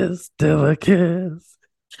kiss is still a kiss.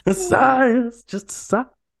 A sigh is just a sigh.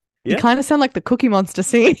 You Yeah. kind of sound like the Cookie Monster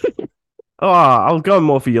scene. Oh, I was going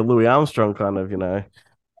more for your Louis Armstrong kind of,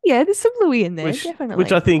 Yeah, there's some Louis in there, which I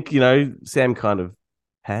definitely. think, Sam kind of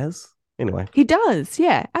has. Anyway, He does.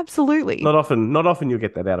 Yeah, absolutely. not often you'll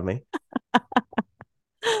get that out of me.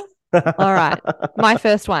 All right. My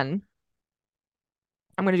first one.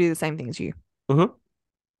 I'm going to do the same thing as you. Hmm.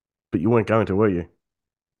 But you weren't going to, were you?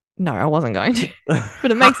 No, I wasn't going to,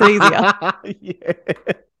 but it makes it easier. Yeah.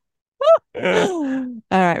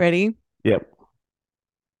 All right, ready? Yep.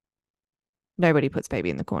 Nobody puts baby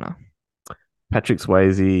in the corner. Patrick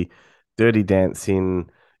Swayze, Dirty Dancing.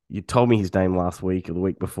 You told me his name last week or the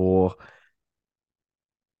week before.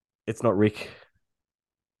 It's not Rick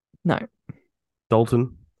No,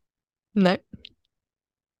 Dalton. no,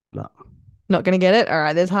 No. not going to get it. All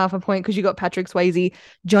right, there's half a point because you got Patrick Swayze,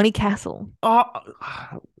 Johnny Castle. Oh,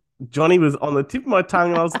 Johnny was on the tip of my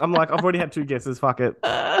tongue. I'm like, I've already had two guesses. Fuck it.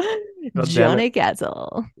 God damn Johnny it.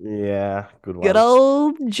 Castle. Yeah, good Good one.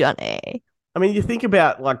 old Johnny. I mean, you think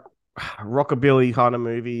about like rockabilly kind of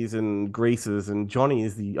movies and greasers, and Johnny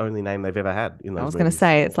is the only name they've ever had in I those was going to movies.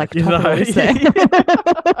 say it's like You top of the know, list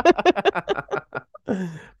there.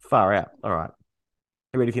 far out. All right.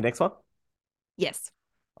 You ready for your next one? Yes.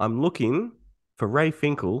 I'm looking for Ray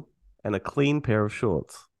Finkel and a clean pair of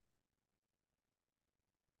shorts.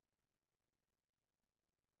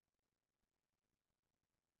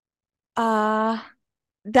 Uh,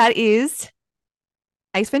 that is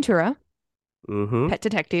Ace Ventura, Mm-hmm. Pet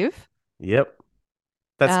Detective. Yep.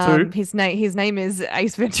 That's two. His name is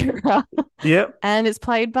Ace Ventura, Yep. and it's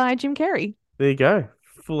played by Jim Carrey. There you go.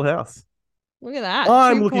 Full house. Look at that.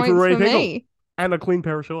 I'm Two looking for points Ray for Finkel me. and a clean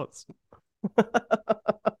pair of shorts.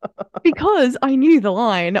 Because I knew the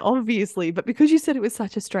line, obviously, but because you said it was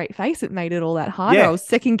such a straight face, it made it all that harder. I Yeah. was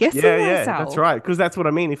second guessing Yeah. That's myself. right. Because that's what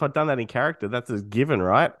I mean. If I'd done that in character, that's a given,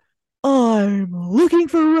 right? I'm looking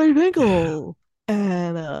for Ray Finkel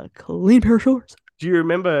and a clean pair of shorts. Do you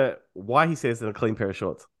remember why he says in a clean pair of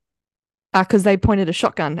shorts? Because they pointed a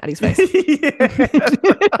shotgun at his face.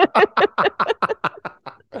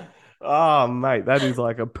 Oh, mate, that is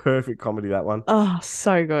like a perfect comedy, that one. Oh,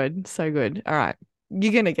 so good. So good. All right.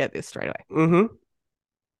 You're going to get this straight away. Mm-hmm.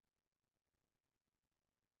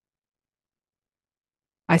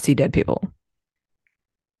 I see dead people.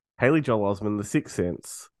 Haley Joel Osment, The Sixth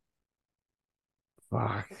Sense.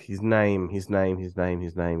 Fuck, his name. It's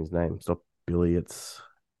not Billy, it's...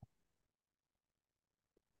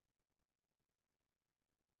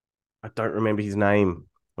 I don't remember his name.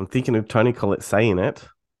 I'm thinking of Tony Collette saying it.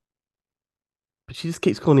 But she just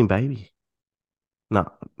keeps calling him baby. No,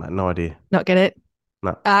 no idea. Not get it?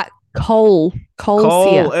 No. Cole. Cole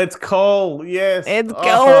Cole. Sear. It's Cole. Yes. It's Oh,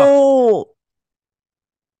 Cole.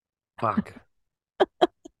 fuck.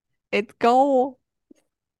 It's Cole.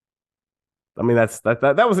 I mean,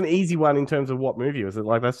 that was an easy one in terms of what movie was it?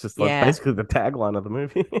 Like that's just like Yeah. basically the tagline of the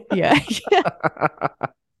movie. Yeah. Yeah.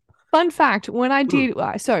 Fun fact, when I Hmm. did,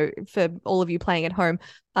 so for all of you playing at home,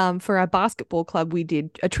 for our basketball club, we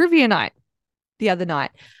did a trivia night the other night.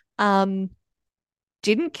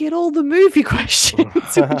 Didn't get all the movie questions,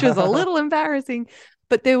 which was a little embarrassing,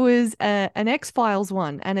 but there was an X-Files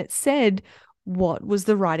one, and it said, what was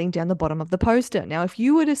the writing down the bottom of the poster? Now, if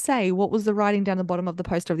you were to say what was the writing down the bottom of the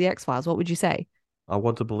poster of the X-Files, what would you say? I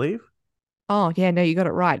want to believe. Oh, yeah, no, you got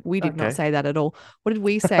it right. We did not Okay. say that at all. What did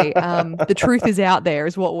we say? The truth is out there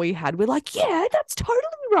is what we had. We're like, yeah, that's totally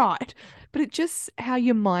right. But it just how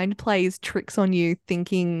your mind plays tricks on you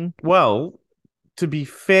thinking, Well, to be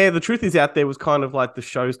fair, the truth is out there was kind of like the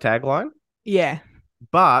show's tagline, yeah.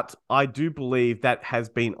 but I do believe that has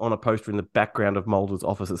been on a poster in the background of Mulder's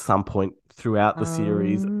office at some point throughout the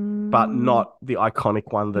series, but not the iconic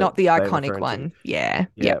one that Not the they're iconic referring to. one. Yeah.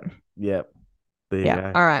 Yep. Yep. Yep. There you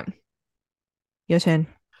Yeah. go. All right. Your turn.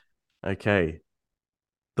 Okay.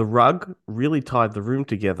 The rug really tied the room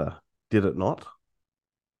together, did it not?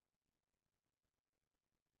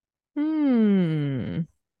 Hmm.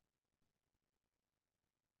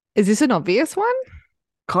 Is this an obvious one?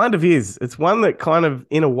 Kind of is. It's one that kind of,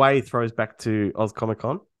 in a way, throws back to Oz Comic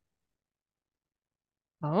Con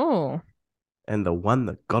Oh, and the one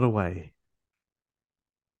that got away.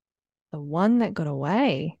 the one that got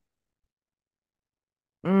away.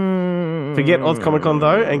 Forget Oz Comic Con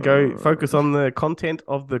though and go Mm. focus on the content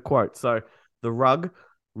of the quote. So the rug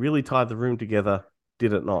really tied the room together,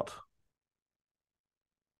 did it not?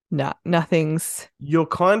 Nah, nothing's You're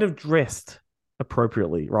kind of dressed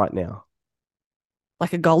appropriately right now.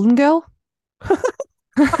 like a golden girl.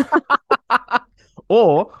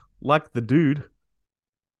 Or like the dude,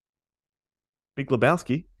 Big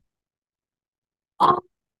Lebowski.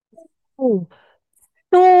 Oh,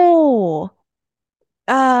 no.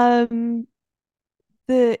 Um,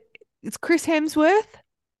 the it's Chris Hemsworth.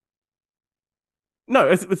 No,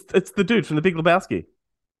 it's the dude from the Big Lebowski.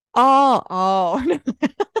 Oh.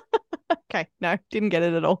 Okay, no, didn't get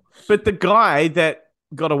it at all. But the guy that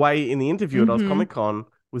got away in the interview at Oz Mm-hmm. Comic Con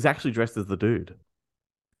was actually dressed as the dude.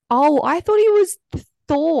 Oh, I thought he was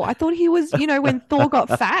Thor. I thought he was, when Thor got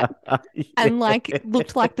fat and like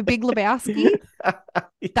looked like the Big Lebowski.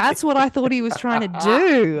 That's what I thought he was trying to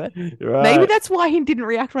do. Maybe Right. that's why he didn't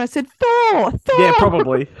react when I said Thor. Yeah, Thor.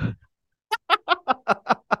 probably.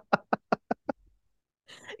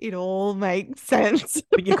 It all makes sense.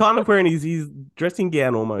 But you're kind of wearing his dressing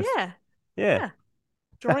gown almost. Yeah, Yeah. yeah.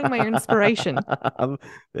 Drawing my inspiration.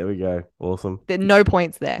 There we go. Awesome. There are no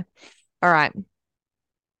points there. All right.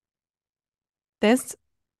 There's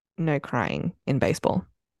no crying in baseball.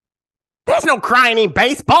 There's no crying in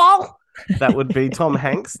baseball. That would be Tom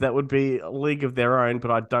Hanks. That would be a League of Their Own, but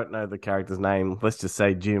I don't know the character's name. Let's just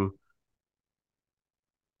say Jim.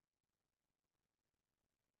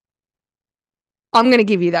 I'm gonna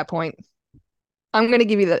give you that point. I'm gonna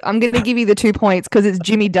give you the 2 points because it's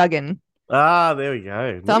Jimmy Duggan. Ah, there we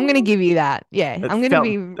go. So I'm gonna give you that. Yeah, I'm gonna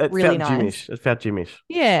be it really felt nice. Jimish. It felt Jimish.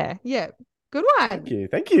 Yeah, yeah. Good Thank one. you.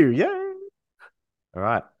 Thank you. Yeah. All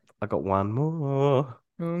right. I got one more.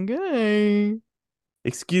 Okay.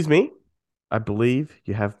 Excuse me. I believe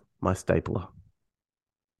you have my stapler.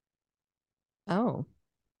 Oh.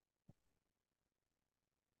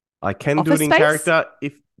 I can do it Office in Space? character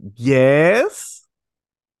if yes.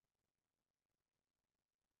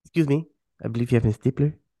 Excuse me. I believe you have my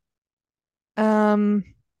stapler. Um.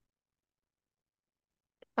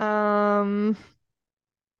 Um.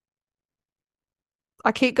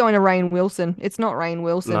 I keep going to Rainn Wilson. It's not Rainn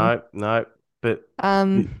Wilson. No, no. But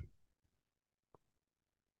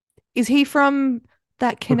Is he from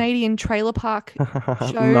that Canadian trailer park show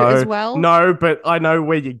as no, well? no, but I know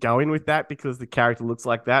where you're going with that because the character looks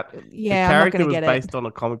like that. Yeah, The I'm not character gonna was get based it. on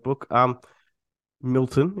a comic book.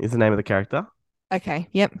 Milton is the name of the character. Okay.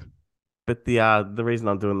 Yep. But the reason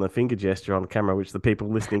I'm doing the finger gesture on camera, which the people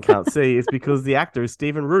listening can't see, is because the actor is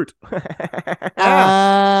Stephen Root.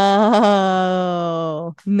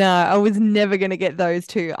 Oh no, I was never gonna get those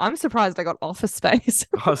two. I'm surprised I got Office Space.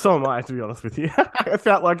 Oh, so am I, to be honest with you. I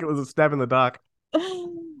felt like it was a stab in the dark.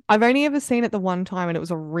 I've only ever seen it the one time, and it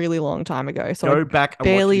was a really long time ago, so Go I back and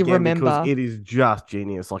watch it barely again because remember. it is just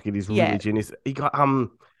genius. Like it is really Yeah. genius. He got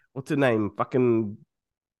what's her name? Fucking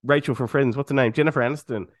Rachel from Friends. What's her name? Jennifer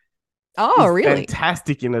Aniston. Oh, is really?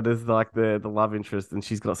 fantastic in it as like the love interest, and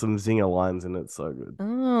she's got some zinger lines in it. So good.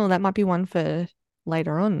 Oh, that might be one for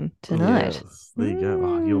later on tonight. Yes, there you go.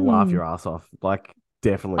 Oh, you'll laugh your ass off. Like,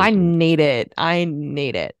 definitely I good. need it. I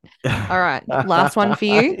need it. All right. Last one for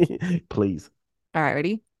you. Please. All right,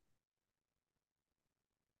 ready?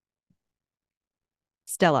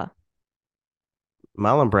 Stella.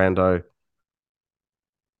 Marlon Brando.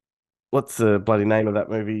 What's the bloody name of that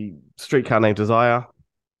movie? Streetcar Named Desire.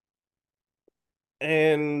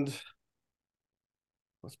 And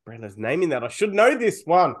what's Brando's name in that? I should know this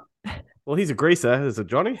one. Well, he's a greaser. Is it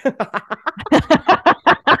Johnny? No,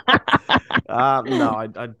 I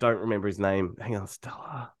don't remember his name. Hang on,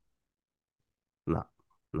 Stella. No,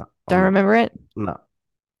 no, I'm Don't not. remember it? No.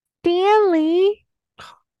 Stanley.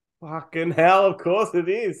 Fucking hell, of course it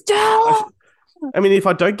is. Stella. I mean, if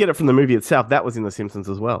I don't get it from the movie itself, that was in The Simpsons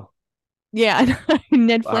as well. Yeah, I know.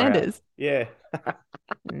 Ned Far out. Flanders. Yeah.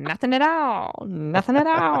 Nothing at all. Nothing at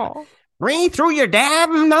all. Breathe through your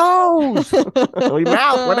damn nose. Or your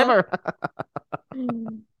mouth, whatever.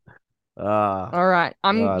 All right.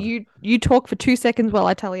 God. You talk for 2 seconds while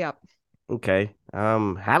I tally up. Okay.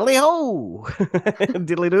 Howdy ho.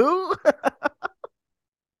 Diddly do.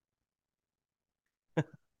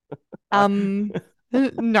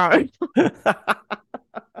 No.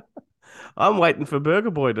 I'm waiting for Burger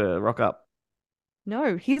Boy to rock up.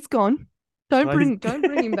 No, he's gone. Don't bring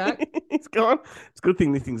him back. He's gone. It's a good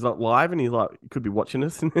thing this thing's not live, and he's like, could be watching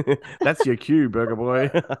us. That's your cue, Burger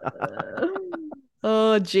Boy.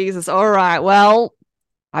 Oh, Jesus. All right. Well,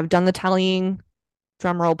 I've done the tallying.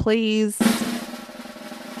 Drum roll, please.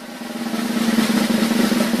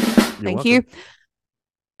 Thank you.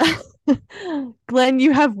 Glenn,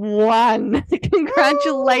 you have won.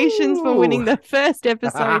 Congratulations for winning the first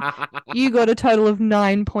episode. You got a total of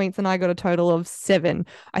 9 points and I got a total of 7.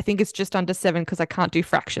 I think it's just under 7 because I can't do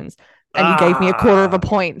fractions. And you gave me a quarter of a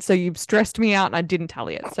point. So you stressed me out and I didn't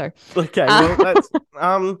tally it. So okay, well, that's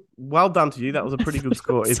well done to you. That was a pretty good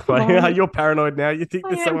score. You're paranoid now. You think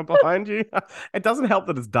there's someone behind you. It doesn't help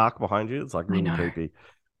that it's dark behind you. It's like really creepy.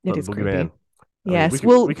 It is creepy. Man. Yes.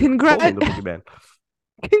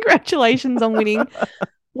 Congratulations on winning.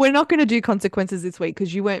 We're not going to do consequences this week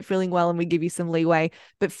because you weren't feeling well and we give you some leeway.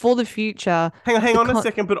 But for the future... Hang on a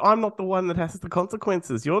second, but I'm not the one that has the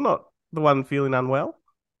consequences. You're not the one feeling unwell.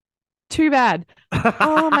 Too bad.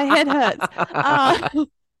 Oh, my head hurts.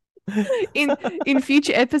 In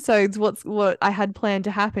future episodes, what I had planned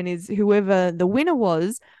to happen is whoever the winner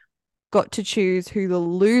was got to choose who the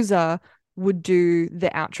loser would do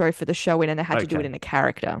the outro for the show in, and they had to do it in a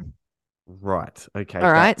character. Right. Okay.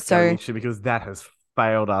 All right. So because that has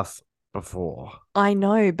failed us before. I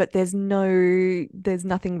know, but there's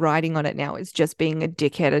nothing writing on it now. It's just being a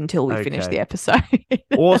dickhead until we finish the episode.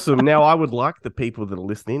 Awesome. Now I would like the people that are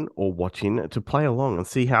listening or watching to play along and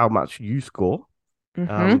see how much you score.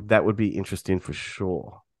 Mm-hmm. That would be interesting for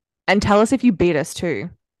sure. And tell us if you beat us too.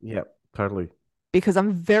 Yep, totally. Because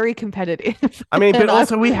I'm very competitive. I mean, but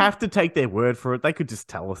also we have to take their word for it. They could just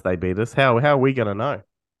tell us they beat us. How are we going to know?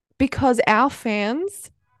 Because our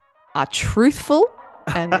fans are truthful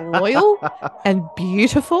and loyal and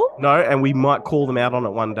beautiful. No, and we might call them out on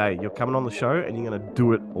it one day. You're coming on the show and you're going to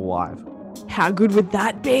do it live. How good would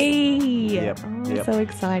that be? Yep. So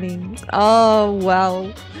exciting. Oh,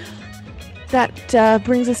 well. That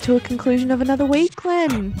brings us to a conclusion of another week,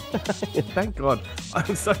 Glenn. Thank God.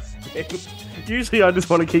 I'm so spent. Usually I just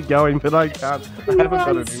want to keep going, but I can't. I haven't got it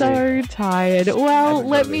in me. I'm so tired. Well,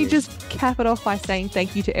 let me just cap it off by saying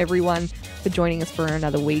thank you to everyone for joining us for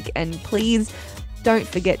another week. And please don't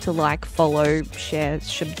forget to like, follow, share,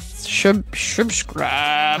 subscribe.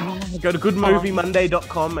 Go to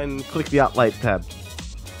goodmoviemonday.com and click the Update tab.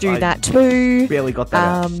 Do that too. Barely got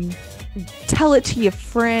that out. Tell it to your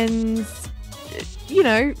friends. You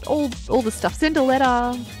know, all the stuff. Send a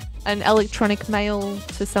letter, an electronic mail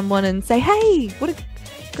to someone and say, hey, what a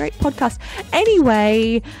great podcast.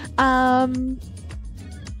 Anyway, have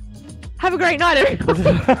a great night,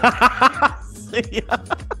 everyone. See ya.